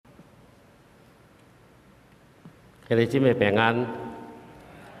佢哋姊妹平安，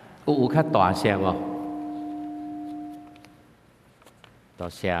有較大聲哦，大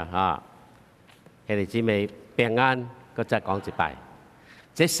聲啊！佢哋姊妹平安，我再講一擺。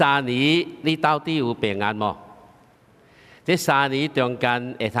這3年你到底有平安冇？這3年中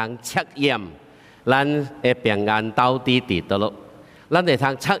間會通測驗，咱嘅平安到底佇倒落？咱會通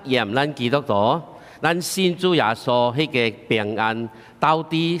測驗，咱基督徒，咱信主耶穌迄個平安到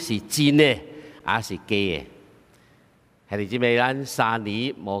底是真嘅，還是假嘅？係哋姊妹，咱3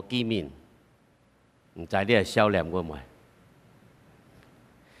年無見面，唔知你係笑臉我未？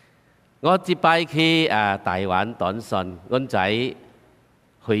我這擺去台灣短信，阮仔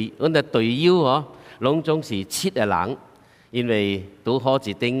去，阮嘅隊友哦，攏總是7個人，因為拄好一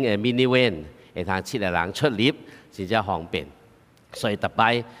頂嘅 minivan， 會通7個人出入，真正方便。所以特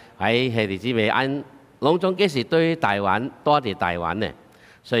擺喺係哋姊妹，按攏總計是對台灣多啲台灣嘅，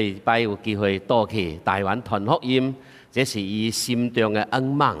所以擺有機會多去台灣傳福音。這是伊心中嘅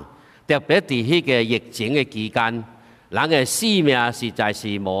恩望，特別喺迄個疫情嘅期間，人嘅性命實在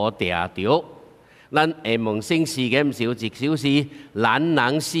是無定着。咱下晡星時嘅唔少1小時，咱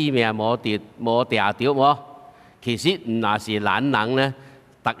人性命無定着無？其實唔係是咱人咧，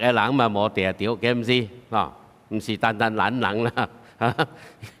逐個人嘛無定着，嘅唔是？啊，唔是單單咱人啦。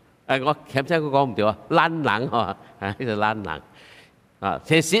我欠真佢講唔對啊，咱人哦，呢個咱人啊，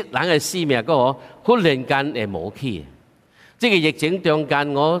其實人嘅性命嗰個忽然間會無去。這個疫情中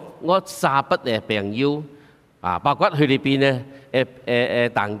間，我3筆嘅朋友啊，包括菲律賓嘅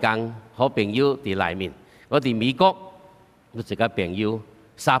同工好朋友喺裡面，我哋美國有一個朋友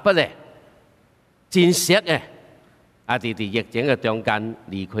3筆嘅真實嘅，啊喺疫情嘅中間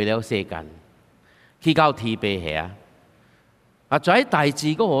離開了世間，去到天邊去啊！啊，在大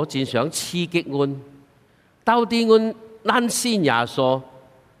致嗰個真想刺激阮，到底咱信耶穌，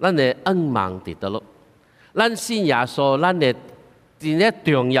咱嘅恩望佇倒落？咱信耶穌，咱嘅真正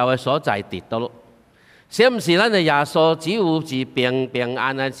重要嘅所在佇倒落？是毋是咱嘅耶穌只有是平平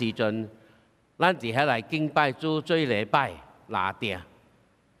安安時陣，咱佇遐來敬拜主、做禮拜、拿定？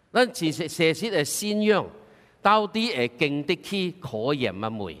咱事實嘅信仰，到底會經得起考驗啊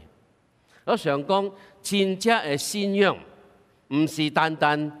未？我想講，真正嘅信仰，毋是單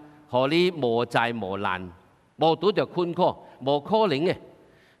單互你無災無難、無拄着困苦、無可能嘅。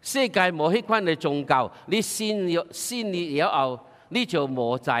世界無迄款嘅宗教，你信了後，你就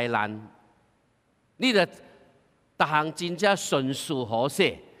無災難，你就逐項真正順遂好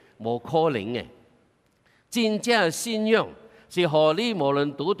勢，無可能嘅。真正嘅信仰是互你無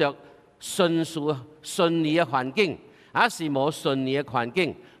論拄着順利嘅環境，還是無順利嘅環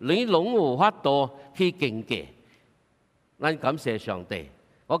境，你攏有法度去經過。咱感謝上帝，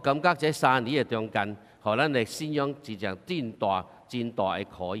我感覺這3年嘅中間，互咱嘅信仰真正真大嘅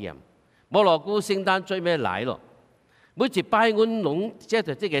考驗。冇偌久聖誕節要來咯，每一擺阮攏藉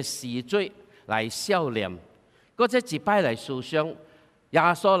着這個時節來笑臉，嗰一擺來思想耶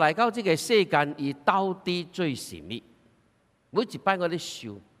穌來到這個世間，伊到底做什麼？每一擺我咧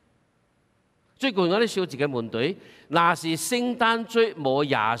想，最近我咧想一個問題：若是聖誕節無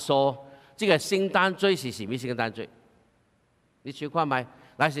耶穌，這個聖誕節是什麼聖誕節？你想看覓？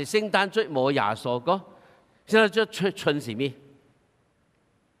若是聖誕節無耶穌個，聖誕節春什麼？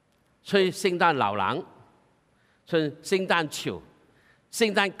吹聖誕老人，吹聖誕樹、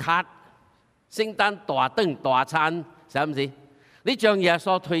聖誕卡、聖誕大燈大餐，是唔是？你將耶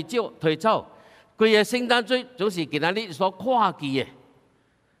穌推走，佢嘅聖誕節總是見到你所看見嘅，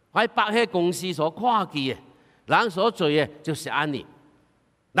喺百貨公司所看見嘅，人所做嘅就是安尼。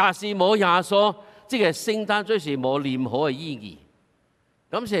若是冇耶穌，這個聖誕節是冇任何嘅意義。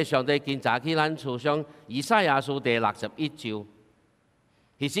感謝上帝建造起咱厝上以賽亞書第61章。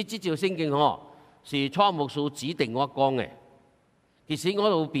其實這條聖經是蔡牧師指定我講嘅。其實我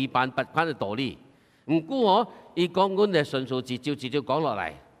有備辦別款嘅道理，唔過伊講阮嘅順序一招講落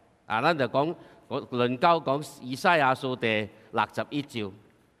嚟。啊，咱就講論交講以賽亞書第61章。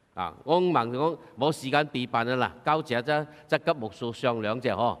啊，我問講冇時間備辦啦，交者則急牧師商量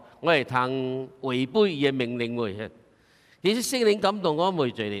者我係通違背伊嘅命令喎。其實聖靈感動我未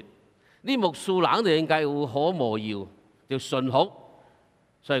做咧，你牧師人就應該有可無要，就順服。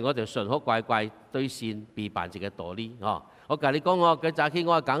所以我就順服乖乖對善備辦一個道理。我同你講，佢早起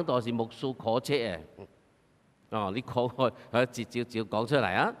我講道是牧師考車嘅。你考我照講出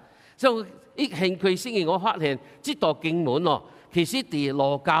嚟啊！所以一興趣聖經，我發現這段經文其實喺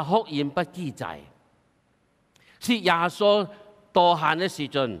路加福音不記載，是耶穌墮漢嘅時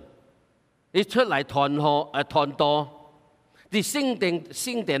陣，你出嚟傳道，喺聖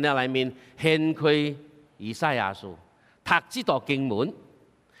殿嘅裡面獻佢以賽亞書，讀這段經文。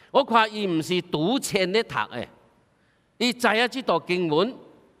我看伊唔是賭錢咧讀嘅，伊知影即段經文，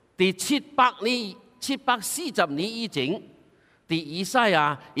佇740年以前，佇以賽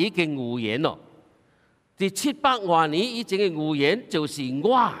亞已經預言咯。佇700多年以前嘅預言就是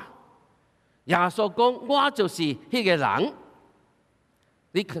我。耶穌講：我就是迄個人。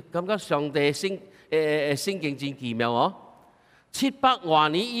你感覺上帝聖經真奇妙哦！700多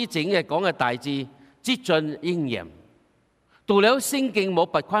年以前嘅講嘅大字，即盡應驗。到了聖經冇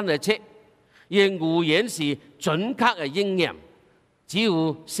別款嘅冊，而預言是準確嘅應驗。只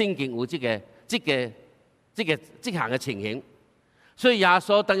有聖經有即項嘅情形。所以耶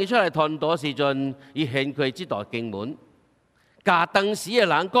穌當佢出嚟傳道時陣，伊獻佢即段經文，甲當時嘅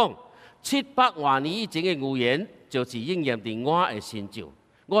人講：700多年以前嘅預言，就是應驗喺我嘅身上。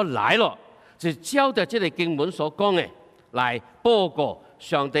我來了，就照着這個經文所講嘅來報告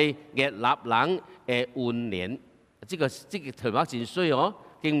上帝嘅立人嘅恩年。這個題目真水哦，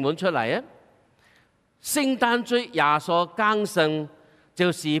經文出嚟啊！聖誕節耶穌降生，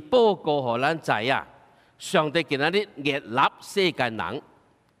就是報告互咱知啊！上帝今仔日設立世間人。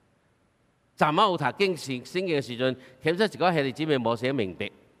昨晚有讀經聖經嘅時陣，其實一個兄弟姊妹冇寫明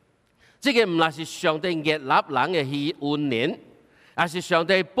白，這個唔係是上帝設立人嘅恩年。而是上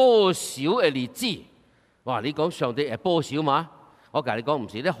帝保守嘅日子。哇！你講上帝係保守嗎？我同你講唔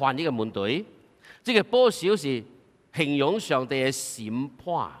是，你換一個問題。這個保守是形容上帝嘅審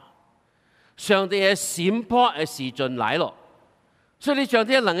判，上帝嘅審判嘅時陣來咯。所以你上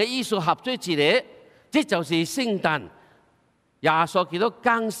帝人嘅意思合在一起，這就是聖誕耶穌基督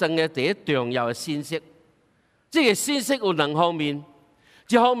降生嘅第一重要嘅信息。這個信息有兩方面，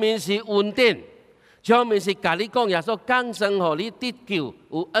一方面是恩典。一方面是甲你講耶穌降生，互你得救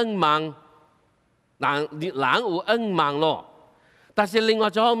有恩望，人有恩望咯。但是另外一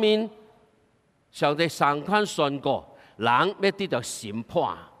方面，上帝三番宣告，人要得到審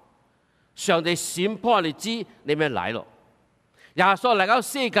判。上帝審判日子，你咪來咯。耶穌來到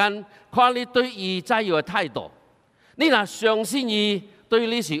世間，看你對伊怎樣嘅態度。你若相信伊，對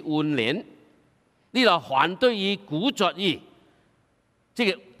你是恩典；你若反對伊、拒絕伊，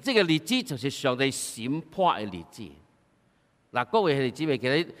這個日子就是上帝審判嘅日子。嗱，各位兄弟姊妹，其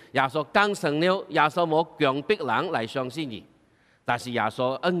實耶穌降生了，耶穌冇強迫人來相信伊，但是耶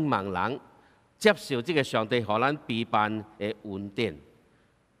穌恩望人接受這個上帝互咱備辦嘅恩典。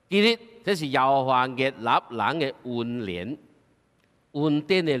其實這是耶和華設立人嘅恩典，恩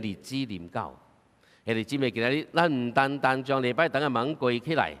典嘅日子臨到。兄弟姊妹，其實咱唔單單將禮拜堂嘅門關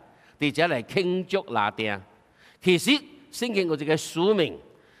起來，而且嚟慶祝拉定。其實聖經有一個使命。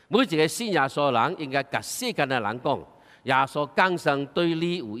每一個信耶穌的人應該甲世間的人講，耶穌降生對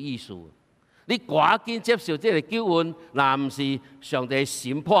你有意思。你趕緊接受這個救恩，若唔是上帝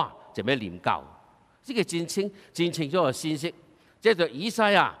審判就要臨到。這個真清楚嘅信息，這就以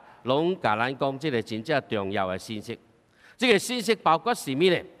賽亞攏甲咱講，這個真正重要嘅信息。這個信息包括什麼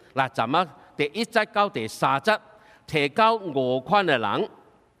呢？嗱，咱們第1節到第3節提到5款嘅人，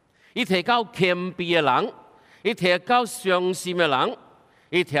伊提到謙卑嘅人，伊提到傷心嘅人。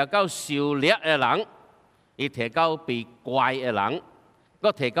伊提到受虐嘅人，伊提到被怪嘅人，佮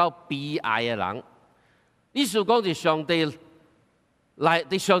提到悲哀嘅人。意思講是上帝來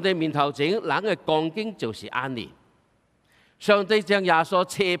喺上帝面頭前，人嘅光景就是安尼。上帝將耶穌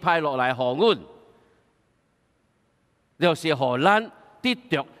差派落來，互阮，就是互咱得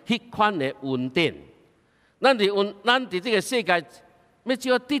着迄款嘅恩典。咱佇這個世界，要怎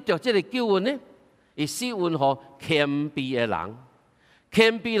樣得着這個救恩呢？伊施恩互謙卑嘅人。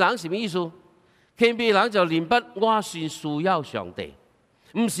謙卑人什麼意思？謙卑人就明白我算需要上帝，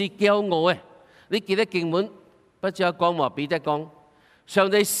唔是驕傲嘅。你記得經文不知道講話彼得講，上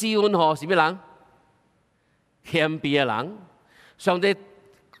帝施恩互什麼人？謙卑嘅人。上帝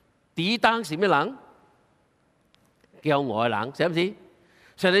抵擋什麼人？驕傲嘅人，是唔是？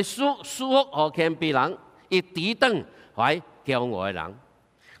上帝賜福互謙卑人，亦抵擋係驕傲嘅人。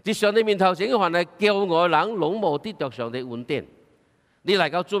在上帝面頭前，凡係驕傲嘅人，攏無得着上帝恩典。你來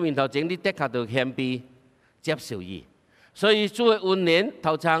到主面頭前，你的確就謙卑接受伊，所以主嘅恩典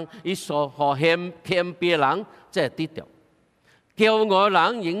頭上，伊所互謙卑嘅人，即係得着。驕傲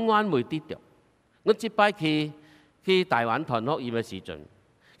嘅人永遠未得着。我即擺去台灣傳福音嘅時陣，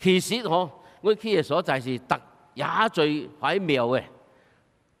其實我去嘅所在是也最快妙嘅，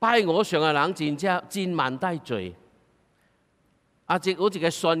拜我上嘅人真萬代罪。有一個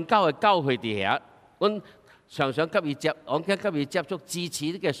宣教嘅教會底下，我常常給伊接觸支持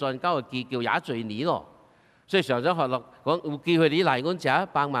呢個宣教嘅機構也最年咯，所以常常學落講有機會你嚟阮遮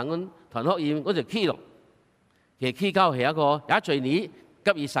幫忙阮傳福音，我就去咯。其實去到係一個也最年，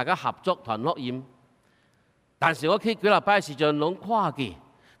給伊大家合作傳福音。但是我去幾禮拜時陣攏看見，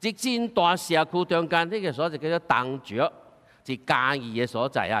即戰大社區中間呢個所在叫做東石，是嘉義嘅所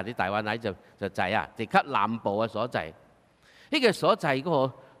在啊！啲台灣仔就知啊，即較南部嘅所在。呢個所在嗰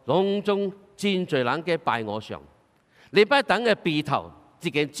個隆中真濟人嘅拜偶像，禮拜堂嘅鼻頭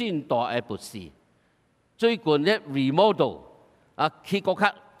一間真大嘅佛寺，最近咧 remodel 啊，起個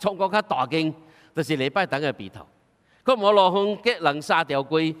較創個較大間，就是禮拜堂嘅鼻頭。個摩羅峰嘅兩三條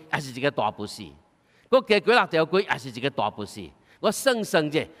街，也是一個大佛寺；個嘅幾六條街，也是一個大佛寺。我生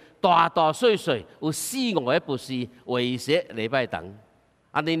者大大細細有4個嘅佛寺圍設禮拜堂，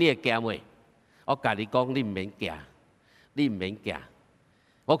安尼你會驚未？我甲你講，你唔免驚，你唔免驚。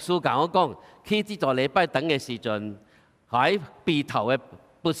牧師甲我講，去這座禮拜堂嘅時陣，喺鼻頭嘅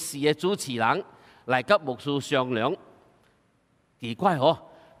佛寺嘅主持人來甲牧師商量，奇怪嗬，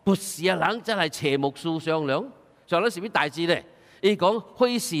佛寺嘅人真係找牧師商量，商量是咩大事咧？伊講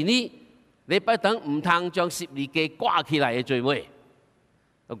會是呢禮拜堂唔通將十字架掛起來嘅罪咩？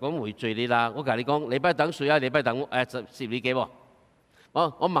我講會罪你啦！我甲你講，禮拜堂誰啊？禮拜堂十字架喎。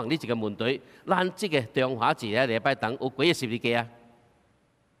我問你一個問題，咱這個中華字嘅禮拜堂有幾個十字架啊？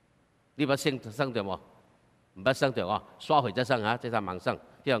你捌省着無？唔捌省着哦，刷回再省啊！這陣盲省，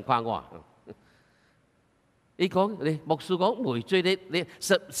這樣看我。你講你牧師講會罪你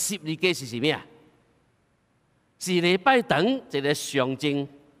十字架是咩啊？是禮拜堂一個象徵，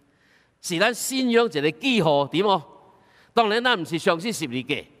是咱信仰一個記號，點哦？當然，咱唔是相信十字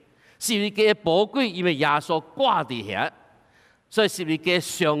架，十字架嘅寶貴，因為耶穌掛佇遐，所以十字架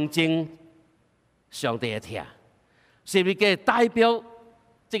象徵上帝嘅疼，十字架代表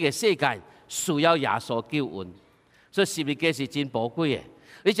這個世界需要耶穌救恩，所以十字架是真寶貴嘅。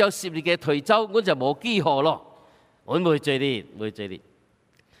你將十字架推走，我就冇記號咯，我唔會罪你，唔會罪你。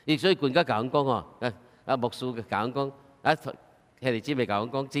亦所以官家教我講哦，牧師教我講，兄弟姊妹教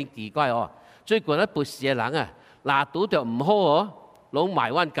我講，真奇怪哦。最近不是嘅人啊。嗱，拄着唔好哦，攏賣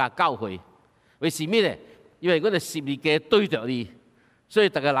阮家教會，為什麼咧？因為阮哋十字架對着你，所以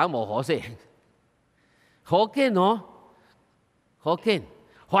大家人無好勢。可見哦，可見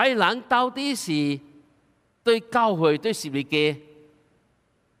壞人到底是對教會對十字架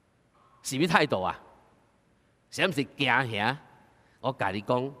是咩態度啊？是唔是驚嚇？我甲你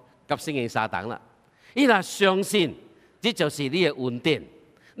講，急聖經撒旦啦！你若相信，這就是你嘅恩典；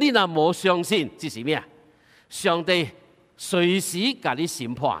你若無相信，這是咩啊？上帝隨時甲你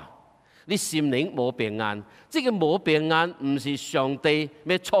審判，你心靈無平安。這個無平安唔是上帝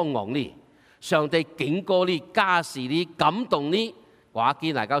咩創亡你，上帝警告你、加示你、感動你，趕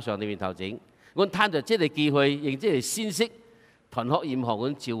緊來到上帝面頭前。我趁着這個機會，用這個信息傳福音，互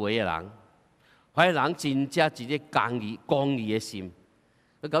阮周圍嘅人，壞人真正一個公義嘅心。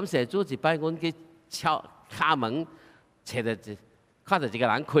我感謝主一擺，阮去敲門，看到一個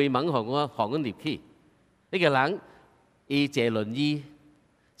人開門，互阮入去。呢個人伊坐輪椅，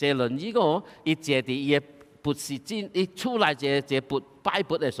個伊坐佇伊嘅佛寺真，伊厝內一個拜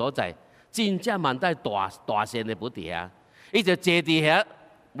佛嘅所在，真正萬代大善嘅佛佇遐，伊就坐佇遐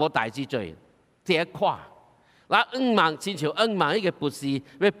無代志做，坐遐看。嗱，恩望親像恩望呢個佛寺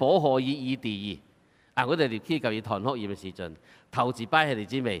要保護伊醫治伊。啊，我哋入去甲伊傳福音嘅時陣，頭一擺係弟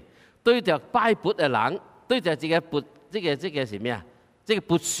姊妹對着拜佛嘅人，對着這個佛，這個是咩啊？這個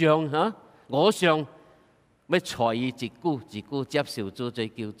佛像嚇，偶像。要隨伊一句接受主做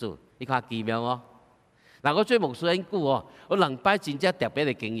救主，你看奇妙哦！嗱，我做牧師很久哦，我兩擺真正特別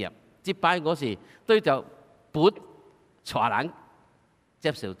嘅經驗。這擺我是對着佛帶人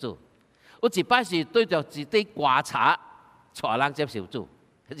接受主，我一擺是對着一堆觀察帶人接受主，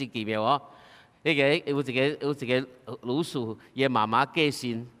係真奇妙哦！呢個有一個女士，伊媽媽過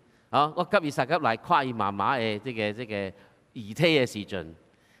身，啊，我甲伊三甲來看伊媽媽嘅這個遺體嘅時陣，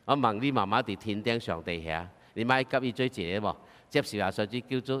我問你媽媽佇天頂上帝遐。你咪急伊做一個無，接受耶穌做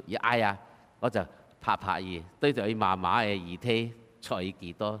救主，伊愛啊，我就拍伊，對着伊媽媽嘅遺體，帶伊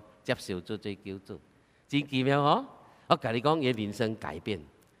祈禱，接受主做救主，真奇妙哦！我甲你講，伊人生改變。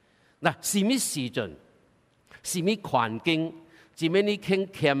嗱，什麼時陣，什麼環境，只要你肯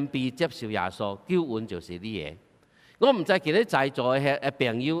謙卑接受耶穌，救恩就是你嘅。我唔知今日在座嘅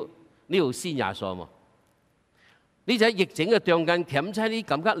朋友，你有信耶穌無？你喺疫情嘅中間，欠差你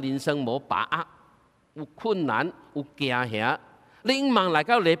感覺人生冇把握。有困難，有驚嚇，你希望來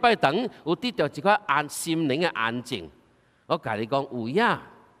到禮拜堂，有得到一塊心靈嘅安靜。我甲你講有呀，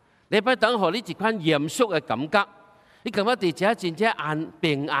禮拜堂互你一款嚴肅嘅感覺，你感覺佇遮真正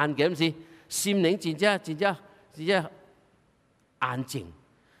平安嘅，唔是？心靈真正安靜。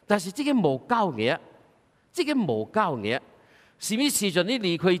但是這個無夠嘅，什麼時陣你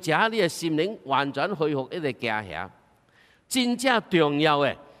離開遮，你嘅心靈完全恢復一個驚嚇。真正重要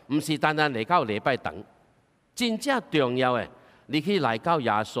嘅。唔是單單嚟到禮拜堂，真正重要嘅，你去嚟到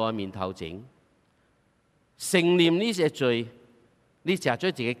耶穌嘅面頭前，承認呢些罪，你就做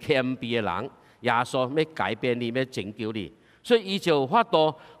一個謙卑嘅人，耶穌要改變你，要拯救你。所以，伊就法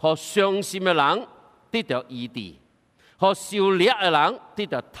度，和傷心嘅人得到醫治，和受虐嘅人得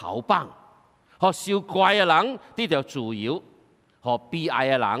到頭棒，和受怪嘅人得到自由，和悲哀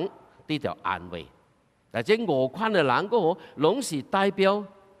嘅人得到安慰。但這五款嘅人嗰個，攏是代表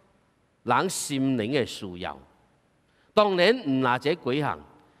人心靈嘅需要。當然唔拿這幾項，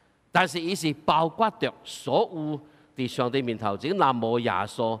但是伊是包括着所有喺上帝面頭前，那無耶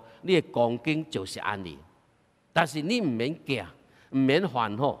穌，你嘅光景就是安尼。但是你唔免驚，唔免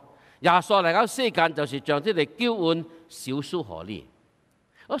煩惱。耶穌嚟到世間，就是將這個救恩紹述給你。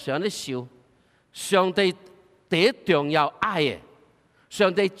我想你笑，上帝第一重要愛嘅，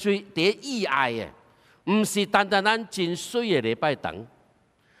上帝最第一愛嘅，唔是單單咱真水嘅禮拜堂，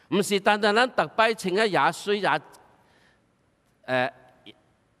唔是單單咱逐擺穿啊野水也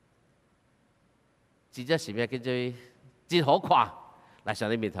真正是咩叫做真可誇嚟上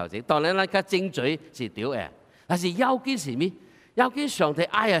帝面頭前。當然咱較精嘴是對嘅。但是要緊是咩？要緊上帝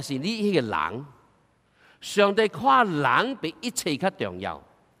愛嘅是你呢個人，上帝看人比一切較重要。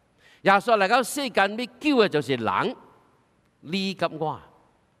耶穌嚟到世間，要救嘅就是人，你及我，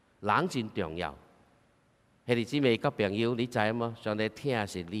人真重要。兄弟姊妹及朋友，你知嗎？上帝聽嘅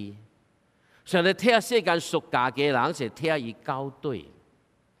是你，上帝聽世間屬家嘅人是聽伊交對。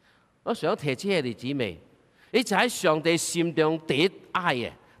我想提醒兄弟姊妹，你就喺上帝心中第一愛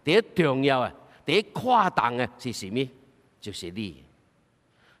嘅，第一重要嘅。第一誇張嘅是什麼？就是你。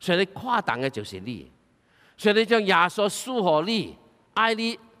上帝誇張嘅就是你。上帝將耶穌賜予你，愛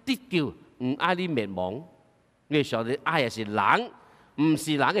你得救，唔愛你滅亡。因為上帝愛嘅是人，唔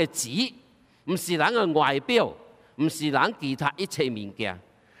是人嘅子，唔是人嘅外表，唔是人其他一切物件。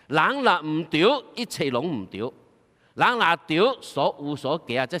人若唔對，一切攏唔對。人若對，所有所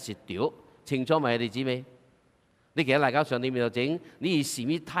假則是對。清楚未？你知未？你今日嚟到上帝面頭前，你以什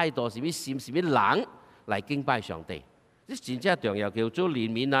麼態度、什麼心、什麼人嚟敬拜上帝？呢真正重要，叫做憐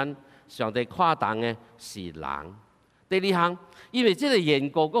憫人。上帝誇張嘅是人。第二項，因為這個緣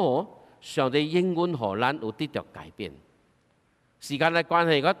故嗰個，上帝應允荷蘭有得到改變。時間嘅關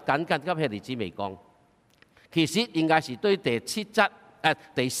係，我簡簡跟兄弟姊妹講，其實應該是對第4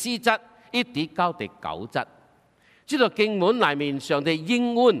節一直到第9節，呢個經文裡面上帝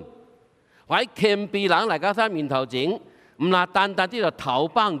應允。喺謙卑人嚟到他面頭前，唔係單單呢個頭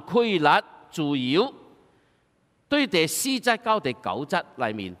棒規律自由，對第4節到第9節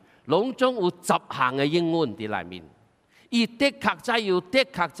裡面，攏總有10項嘅應允喺裡面。而的確真要，的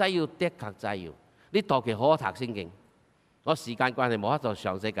確真要，的確真要。你讀佢好好讀聖經，我時間關係冇法度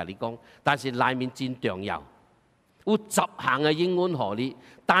詳細同你講，但是裡面真重要，有10項嘅應允給你。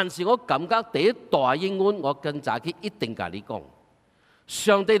但是我感覺第一大應允，我跟早期一定同你講。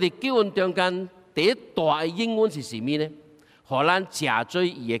上帝嘅救恩中間第一大嘅應允是什麼呢？互咱藉做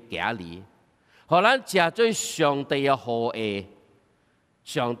伊嘅兒女，互咱藉做上帝嘅後裔，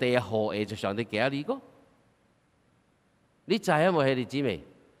上帝嘅後裔就上帝兒女個。你知影無？兄弟姊妹，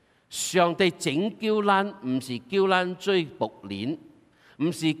上帝拯救咱，唔是叫咱做僕人，唔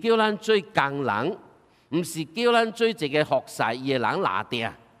是叫咱做工人，唔是叫咱做一個學曬伊嘅人拿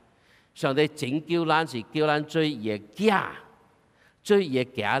定。上帝拯救咱是叫咱做伊嘅囝。做伊嘅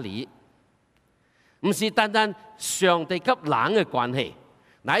兒女，唔是單單上帝及人嘅關係，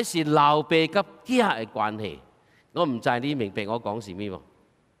乃是老爸及囝嘅關係。我唔知你明白我講是咩喎？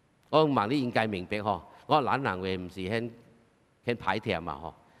我問你應該明白嗬。我懶人話唔是很排題嘛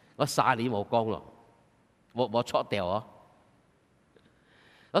嗬。我3年冇講咯，我錯掉哦。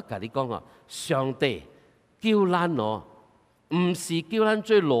我同你講喎，上帝叫咱哦，唔是叫咱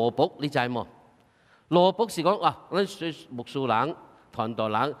做奴僕，你知冇？奴僕是講哇，咱做牧師人。傳道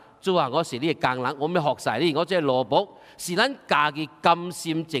人，主啊，我是你嘅工人，我要學曬你，我即係奴僕，是咱家己甘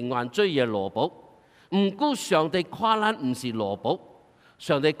心情願做嘅奴僕。唔過上帝看咱唔是奴僕，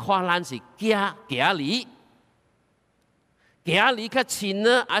上帝看咱是兒女。兒女較親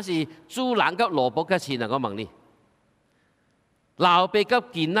呢，還是主人甲奴僕較親啊？我問你，老爸甲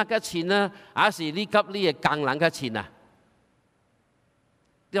囡仔較親呢，還是你甲你嘅工人較親啊？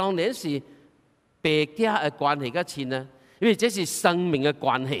當然是爸囝嘅關係較親啊。因為這是生命嘅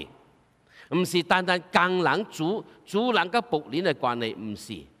關係，唔是單單工人主人甲僕人嘅關係，唔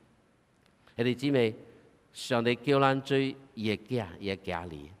是。兄弟姊妹，上帝叫咱做伊嘅囝，伊嘅兒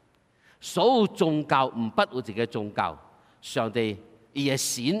女。所有宗教唔不有一個宗教，上帝伊嘅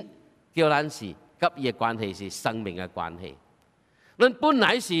神叫咱是甲伊嘅關係是生命嘅關係。咱本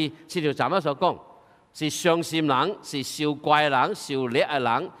來是條站仔所講，是傷心人，是受怪人，受虐嘅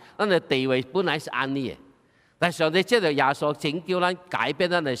人，咱嘅地位本來是安尼嘅。但上帝藉着耶穌拯救咱，改變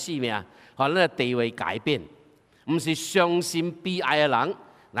咱嘅生命，讓咱嘅地位改變。唔是傷心悲哀嘅人，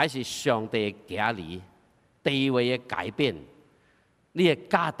乃是上帝嘅兒女，地位嘅改變，你嘅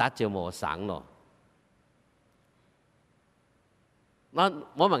價值就無省咯。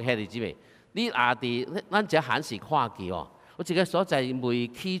我問兄弟姊妹，你下啲咱只閒時看見哦，我自己所在煤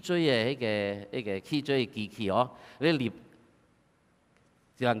氣水嘅嗰個氣水嘅機器哦，你入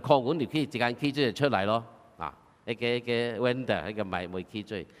就係擴管入去，一間氣水就出嚟咯。啊，一個 window 一個煤氣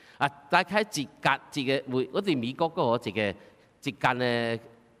水啊，大概一個煤，我哋美國嗰個一間嘅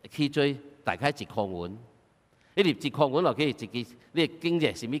氣水大概一擴管，你入一擴管落去，你經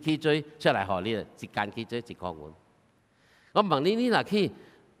濟是咩氣水出嚟學你啊？一間氣水一擴管。我問你，你若去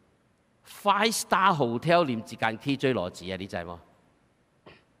five star hotel 啉一間氣水攞錢啊？你知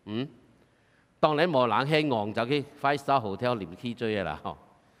冇？當然冇人去昂就去 five star hotel 啉氣水嘅啦。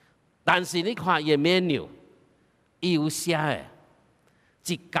但是你看伊 menu 有寫嘅，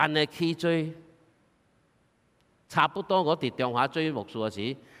一間嘅氣水差不多。我哋中華水牧師嗰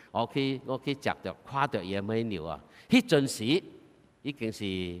時，我去食着看到伊 menu 啊，迄陣時已經是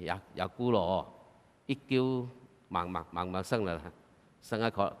有久咯，19慢生啦，生一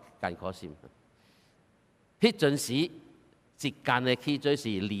個間可先。迄陣時一間嘅氣水是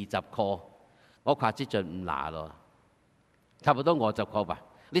20塊，我看即陣唔拿咯，差不多50塊吧。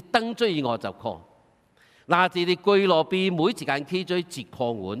你登追50塊，嗱住你貴落邊每一間氣水1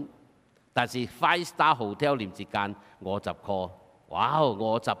塊碗，但是 five star hotel 啉一間50塊，哇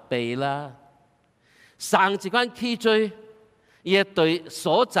50倍啦！省一間氣水，伊對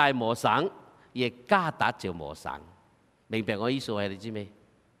所在無省。亦價值就無省，明白我意思係你知咩？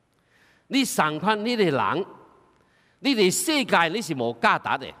你省翻你哋人，你哋世界你是無價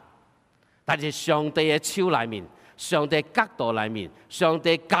值嘅，但是上帝嘅手裏面、上帝角度裏面、上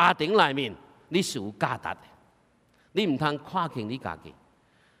帝家庭裏面，你是有價值嘅。你唔通看輕你家己。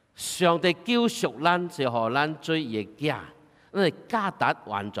上帝救贖咱是互咱做伊嘅家，咱嘅價值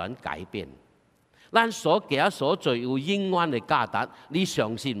完全改變。咱所行所做有永遠嘅價值，你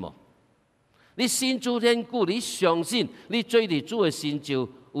相信無？你信主天故，你相信你做你主嘅信就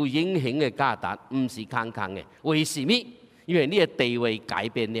有永恆嘅價值，唔是空空嘅。為什麼？因為你嘅地位改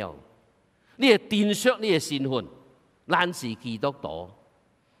變了，你係定削你嘅身份，咱是基督徒，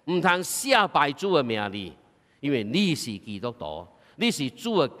唔通寫拜主嘅名字，因為你是基督徒，你是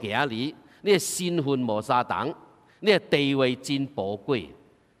主嘅兒女，你嘅身份無相同，你嘅地位真寶貴。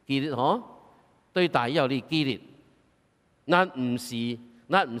記得嗬？對大有你記得，咱唔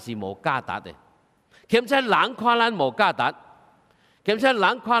是無價值嘅。兼且人看咱無價值，兼且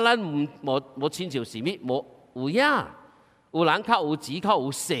人看咱無親像是咩？無有影，有人較有錢較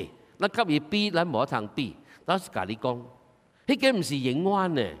有勢，咱甲伊比，咱無通比。我是甲你講，迄個唔是永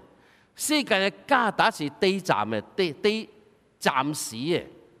遠嘅，世界嘅價值是短暫嘅，短暫時嘅，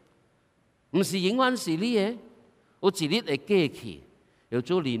唔是永遠是你嘅。有一日會過去，要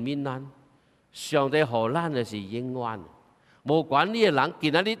做憐憫咱，上帝互咱嘅是永遠。無管你嘅人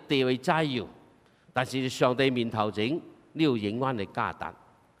今仔日地位怎樣，但是上帝面頭前，你有永遠嘅價值。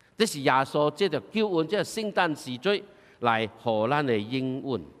這是耶穌藉着救恩，即係聖誕時節來互咱嘅應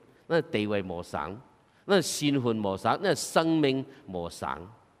允。咱地位無省，咱身份無省，咱生命無省。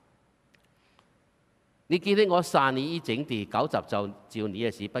你記得我3年以前第90週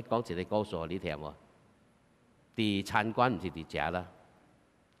年嘅時，不講一個故事你聽喎？佇參觀唔是佇遮啦，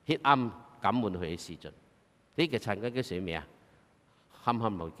迄暗感恩會嘅時陣。呢個參觀叫咩名啊？冚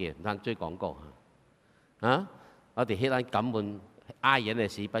冇記，唔通追廣告啊！我哋迄陣感恩愛人嘅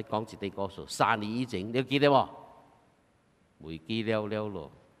時，不講一個故事。3年以前，你記得喎？未記了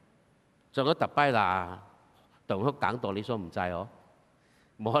咯。仲有特擺啦，同佢講道，你所唔知哦？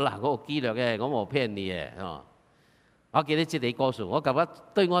冇啦，我有記錄嘅，我冇騙你嘅哦。我記得這個故事，我覺得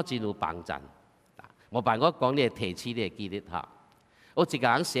對我真有幫助。冇辦我講你係提起你係記得嚇。我一個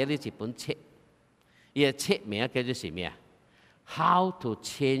人寫咗一本冊。伊個冊名叫做什麼啊 ？How to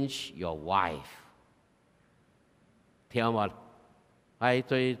change your wife？ 聽有冇？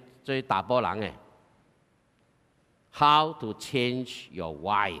係最大波人嘅。How to change your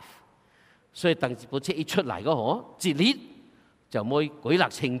wife？ 所以當本冊一出嚟嗰個，一日就每幾落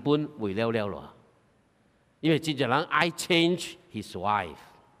成本回了咯。因為真正人愛 change his wife，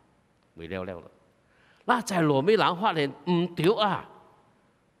 回了咯。嗱，在羅美人發現唔對啊！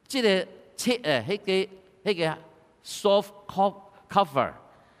即個迄個 soft cover，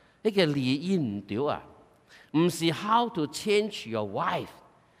 迄個理應唔對啊！唔是 how to change your wife，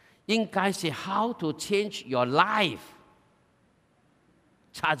 應該是 how to change your life。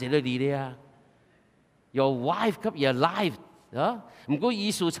差一個字咧啊！Your wife 及 your life 啊！唔過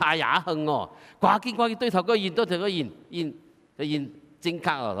藝術差也行哦，掛緊對頭個現正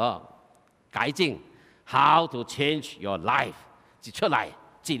確哦，改正 How to change your life 一出嚟，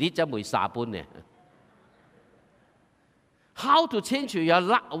一日就每3本呢。How to change your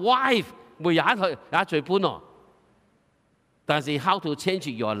wife 每也最本哦，但是 How to change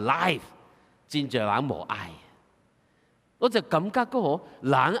your life 真濟人冇愛，我就感覺嗰個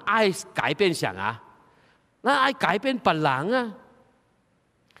人愛改變上啊，咱愛改變別人啊。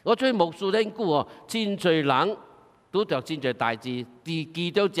我做牧師咧講哦，真濟人拄着真濟代志，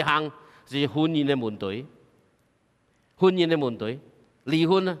其中一項是婚姻嘅問題，離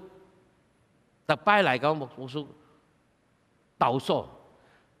婚啊，逐擺嚟講牧師投訴，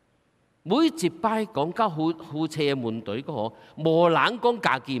每一擺講到夫妻嘅問題嗰個，無人講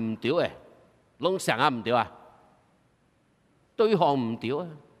家己唔對嘅，攏成日唔對啊，對方唔對啊。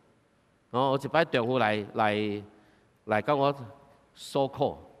我一擺丈夫嚟跟我訴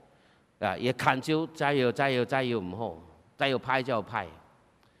苦，也牽手再要唔好，再要歹就歹。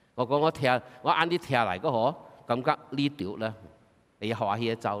我講我按你聽嚟嗰個，感覺你對啦，你歡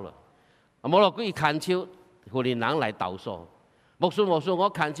喜走啦。冇落佢牽手，婦人嚟投訴。牧師，我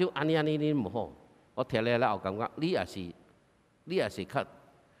牽手安尼你唔好，我聽咧我感覺你也是較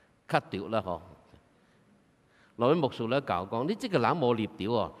對啦嗬。落去牧師咧教講，你這個人冇立對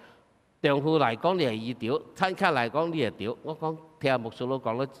喎。丈夫嚟講你係伊對，親戚嚟講你係對。我講聽牧師佬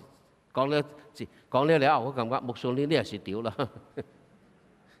講了，我感覺牧師你也是對啦。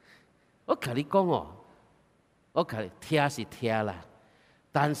我同你講哦，我同你聽是聽啦，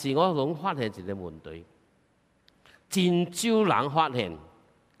但是我總發現一個問題。真少人發現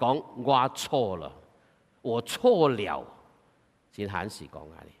講我錯了，我錯了，先閒時講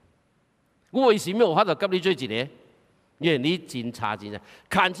下你。我為什麼我發覺跟你做一個？因為你真差，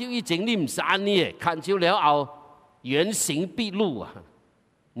牽手以前你唔是安尼嘅，牽手了後原形畢露啊，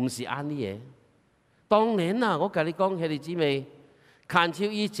唔是安尼嘅。當然啦，我跟你講，兄弟姊妹，牽手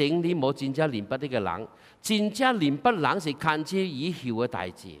以前你冇真正明白呢個人，真正明白人是牽手以後嘅代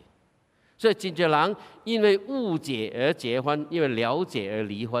志。所以真濟人因為誤解而結婚，因為了解而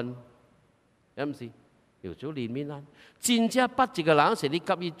離婚，係唔是？有咗連面啦。真正捌一個人是你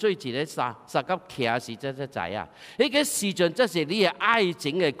甲伊做一個三甲徛時才知啊。迄個時陣則是你嘅愛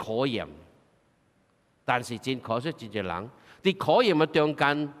情嘅考驗。但是真可惜，真濟人喺考驗嘅中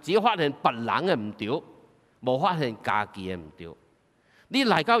間，只發現別人嘅唔對，無發現家己嘅唔對。你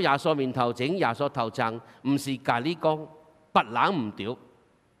嚟到耶穌面頭前，耶穌頭前，唔是甲你講別人唔對。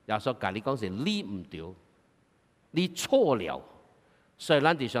耶穌教你講是你唔對，你錯了。所以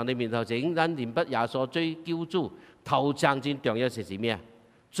咱喺上帝面頭前，咱認不耶穌做救主，頭前真重要是咩啊？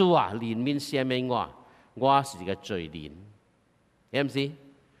主啊，憐憫赦免我是個罪人，係唔是？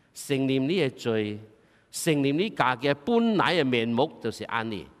承認你嘅罪，承認你家嘅本來嘅面目就是安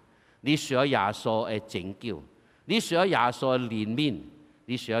尼。你需要耶穌嘅拯救，你需要耶穌嘅憐憫，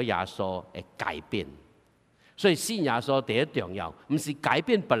你需要耶穌嘅改變。所以信耶穌第一重要，唔是改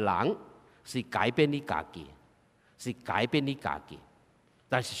變別人，是改變你家己，是改變你家己。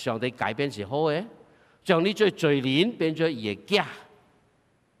但是上帝改變是好嘅，將你做罪人變做伊嘅囝。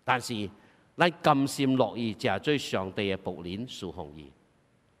但是咱甘心樂意就係做上帝嘅僕人侍奉伊。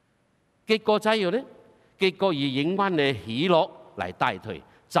結果怎樣呢？結果以永遠嘅喜樂嚟代替。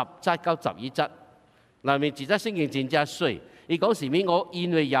10節到11節，內面這節聖經真正水。伊講是咩？我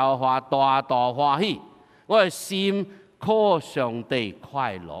因為耶和華大大歡喜。我嘅心靠上帝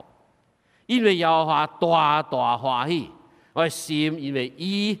快樂，因為耶和華大大歡喜。我嘅心因為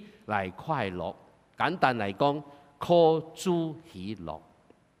伊嚟快樂。簡單嚟講，靠主喜樂。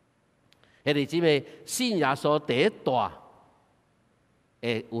兄弟姊妹，信耶穌第一大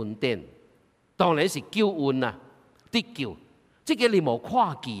嘅恩典，當然是救恩啊，得救。這個你無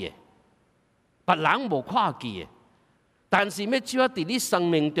看見嘅，別人無看見嘅，但是咩？只要喺你生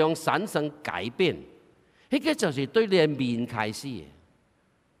命中產生改變。迄個就是對你嘅面開始嘅，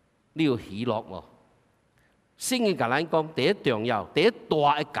你要喜樂喎。聖經甲咱講，第一重要、第一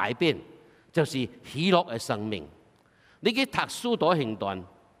大嘅改變，就是喜樂嘅生命。你去讀使徒行傳，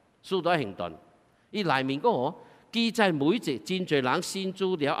伊內面嗰個記載每一真濟人信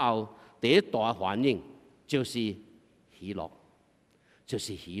主了後，第一大反應就是喜樂，就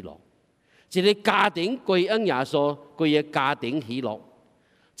是喜樂。一個家庭歸恩耶穌，規個家庭喜樂。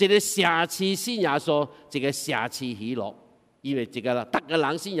一個社區信耶穌，一個社區喜樂，因為一個人，每個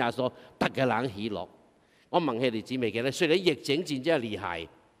人信耶穌，每個人喜樂。我問兄弟姊妹嘅咧，雖然疫情真正厲害，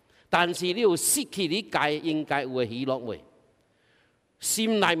但是你有失去你應該有嘅喜樂未？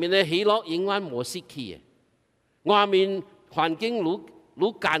心內面嘅喜樂永遠冇失去嘅。外面環境愈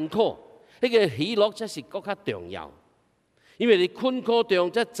艱苦，呢個喜樂則是更加重要。因為你困苦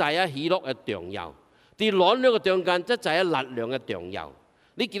中則在啊喜樂嘅重要，啲軟弱嘅中間則在啊力量嘅重要。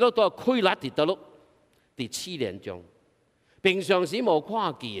你見到都係虧辣跌得碌，啲黐連中，平常時冇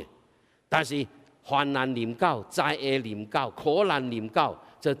跨記嘅，但是患難念交、災厄念交、苦難念交，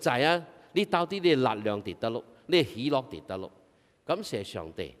就在啊你到底你力量跌得碌，你喜樂跌得碌。感謝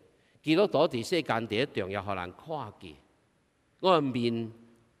上帝，見到嗰啲世間第一重要可能跨記，我面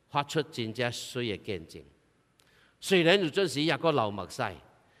發出真正水嘅見證。雖然有陣時有個流目西，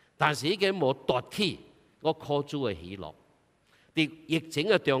但是已經冇奪去我靠主嘅喜樂。啲疫情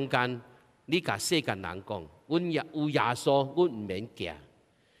嘅中間，呢家世間人講，我有耶穌，我唔免驚。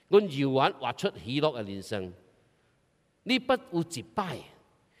我遙遠活出喜樂嘅人生，你不會失敗，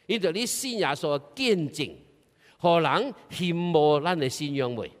因為你信耶穌嘅見證，可能羨慕咱嘅信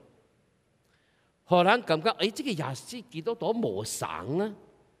仰會，可能感覺這個耶穌基督徒無神啦，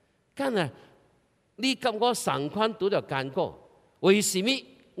梗係你感覺神坤都就艱苦，為什麼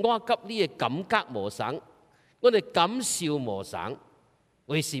我給你嘅感覺無神，我哋感受無神？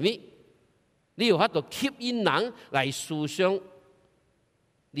為什麼你要喺度吸引人嚟訴上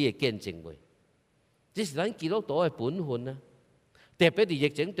你嘅見證會？這是咱基督徒嘅本分啊！特別喺疫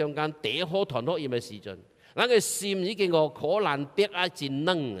情中間，第好團學業嘅時陣，咱嘅心已經個苦難逼啊，真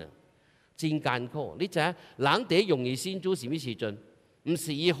冷啊，真艱苦。你知啊？人第容易信主是咩時陣？唔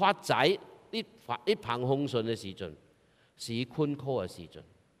是以發財、啲膨風順嘅時陣，是以困苦嘅時陣。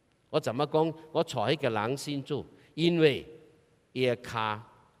我怎麼講？我坐喺個人信主，因為伊個腳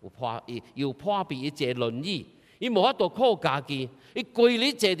要破別伊坐輪椅，伊冇法度靠家己，伊跪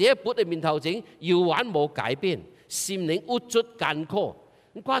你坐喺一本嘅面頭前，搖玩冇改變，心靈鬱卒艱苦。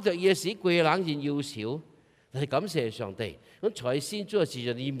咁掛着伊嘅時，跪嘅人先要少，但係感謝上帝。咁坐喺信主嘅時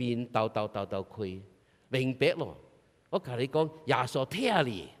陣，伊面豆開，明白咯。我同你講，耶穌聽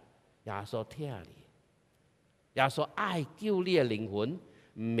你，耶穌聽你，耶穌愛救你嘅靈魂，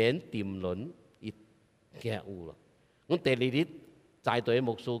唔免沉淪而驚污咯。我第二日在隊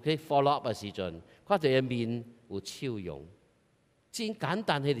牧師去 follow up 嘅時陣，佢哋嘅面有笑容，真簡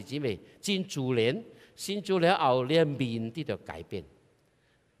單嘅日子未，真自然。信主了後，你嘅面啲就改變，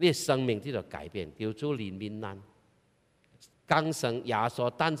你嘅生命啲就改變，叫做憐憫人。更生耶穌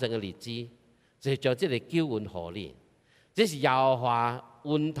誕生嘅日子，就將這個救恩賀年。這是耶和華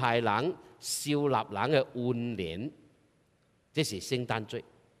恩待人、笑納人嘅恩年，這是聖誕節，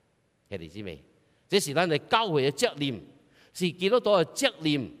你知未？這是咱哋教會嘅責任，是基督徒嘅責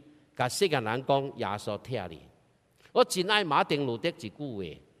任。甲世間人講耶穌聽你，我真愛馬丁路德一句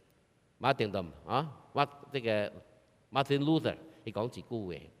話，馬丁頓啊，馬丁路德，佢講一句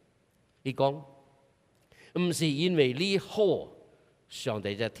話，佢講唔是因為你好，上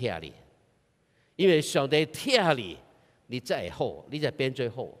帝就聽你，因為上帝聽你。你真係好，你就變最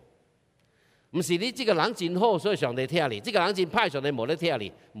好。唔是你這個人真好，所以上帝聽你；這個人真歹，上帝冇得聽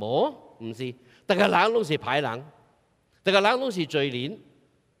你。冇，唔是。大家人都是歹人，大家人都是罪人。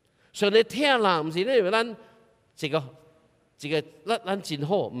上帝聽啦，唔是因為咱咱真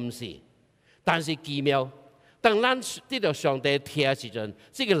好，唔是。但是奇妙，當咱得到上帝聽嘅時陣，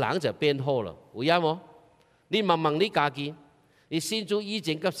這個人就變好了。有影冇？你問問你家己，你信主以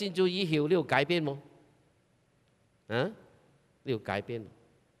前及信主以後，你有改變冇？啊！你要改變。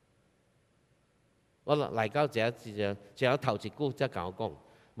我嚟到這有頭一句則同我講，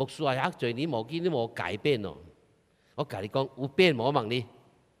牧師話有罪你冇見，你冇改變咯。我同你講有變冇？我問你，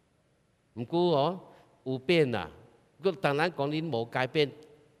唔過我有變啊。佢當然講你冇改變，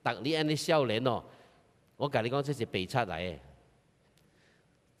但你安尼少年咯。我同你講，這是背出嚟嘅。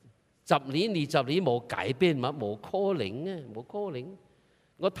10年20年冇改變嘛？冇可能啊！冇可能。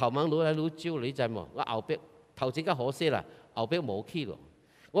我頭晚攞嚟攞招你知冇？我後壁。頭前間可惜啦，後邊冇去咯。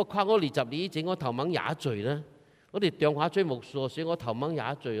我看我20年以前，我頭晚廿歲啦。我哋中華最牧師，所以我頭晚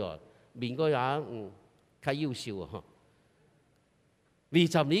廿歲哦，面個也較優秀啊。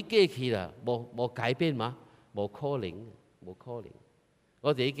20年過去啦，冇改變嘛？冇可能，冇可能。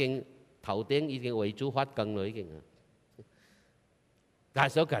我哋已經頭頂已經為主發光啦，已經啊。但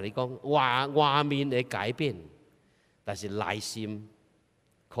係想同你講，外面嘅改變，但是內心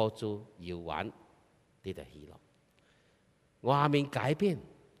靠主要玩。你就喜樂，外面改變，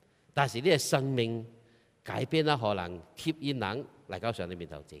但是你嘅生命改變啦，可能吸引人嚟到上帝面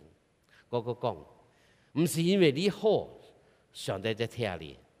頭前。我講，唔是因為你好，上帝就聽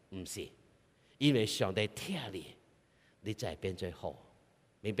你，唔是，因為上帝聽你，你就係變最好，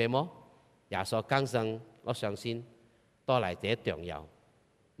明白冇？耶穌降生，我相信帶來第一重要，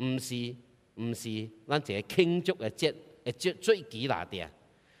唔是咱這個慶祝嘅節最幾難啲。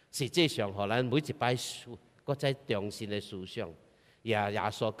實際上，可能每一擺嗰隻良善嘅思想，耶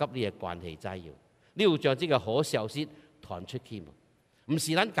穌給你嘅關係再要，你要將這個好消息傳出去嘛。唔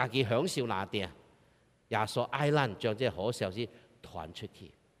是咱家己享受那啲，耶穌愛咱將這好消息傳出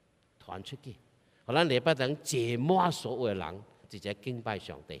去，傳出去，互咱禮拜堂坐滿所有嘅人，直接敬拜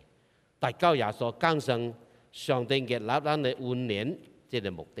上帝，達到耶穌降生上帝嘅立咱嘅恩典，這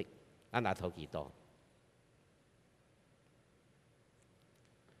個目的，咱阿頭祈禱。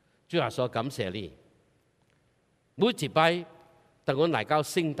主耶穌感謝你，每一擺當我來到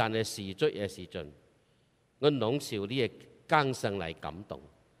聖誕嘅時節嘅時陣，我攏受你嘅降生來感動。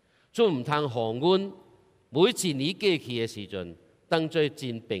主唔通互阮每一年過去嘅時陣，當作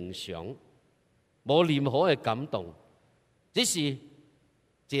真平常，無任何嘅感動，只是一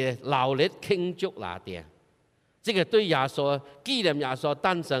個鬧熱慶祝那啲，這個對耶穌紀念耶穌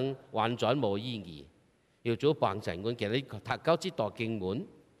誕生完全無意義。要主幫助阮，今日讀到這段經文，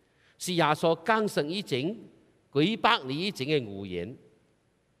是耶穌降生以前幾百年以前嘅預言，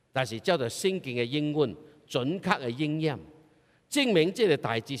但是照着聖經嘅應允，準確嘅應驗，證明這個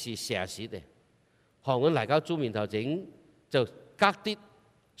大事是事實嘅。互阮來到主面頭前，就覺得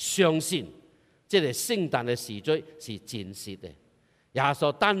相信，這個聖誕嘅時節是真實嘅，耶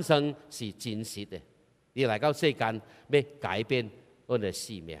穌誕生是真實嘅。你來到世間要改變阮嘅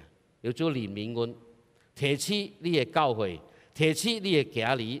使命，要主憐憫阮，提起你嘅教會，提起你嘅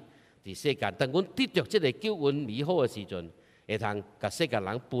家裡。喺世間，當阮得着這個救恩美好嘅時陣，會通甲世間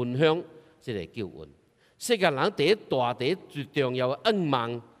人分享這個救恩。世間人第一大、第一最重要嘅願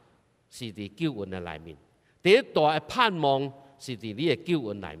望是佇救恩嘅內面，第一大嘅盼望是佇你嘅救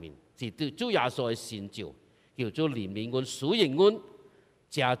恩內面，是對主耶穌嘅成就，叫做憐憫阮、使用阮，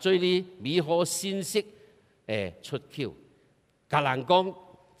藉做你美好信息嘅出口，甲人講，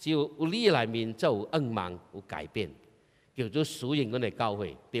只有你內面才有願望有改變。叫做使用阮嘅教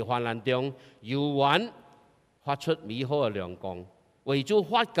會，在患難中猶原發出美好嘅亮光，為主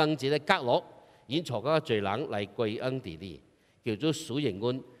發光一個角落，引錯個罪人來歸恩於你。叫做使用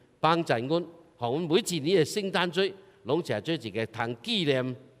阮，幫助阮，互阮每一年嘅聖誕節，攏藉做一個通紀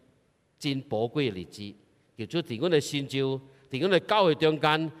念真寶貴嘅日子。叫做佇阮嘅成就，佇阮嘅教會中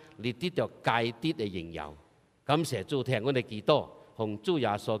間，你得到佳德嘅榮耀。感謝主聽阮嘅祈禱，奉主耶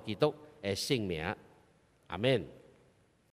穌基督嘅聖名，阿們。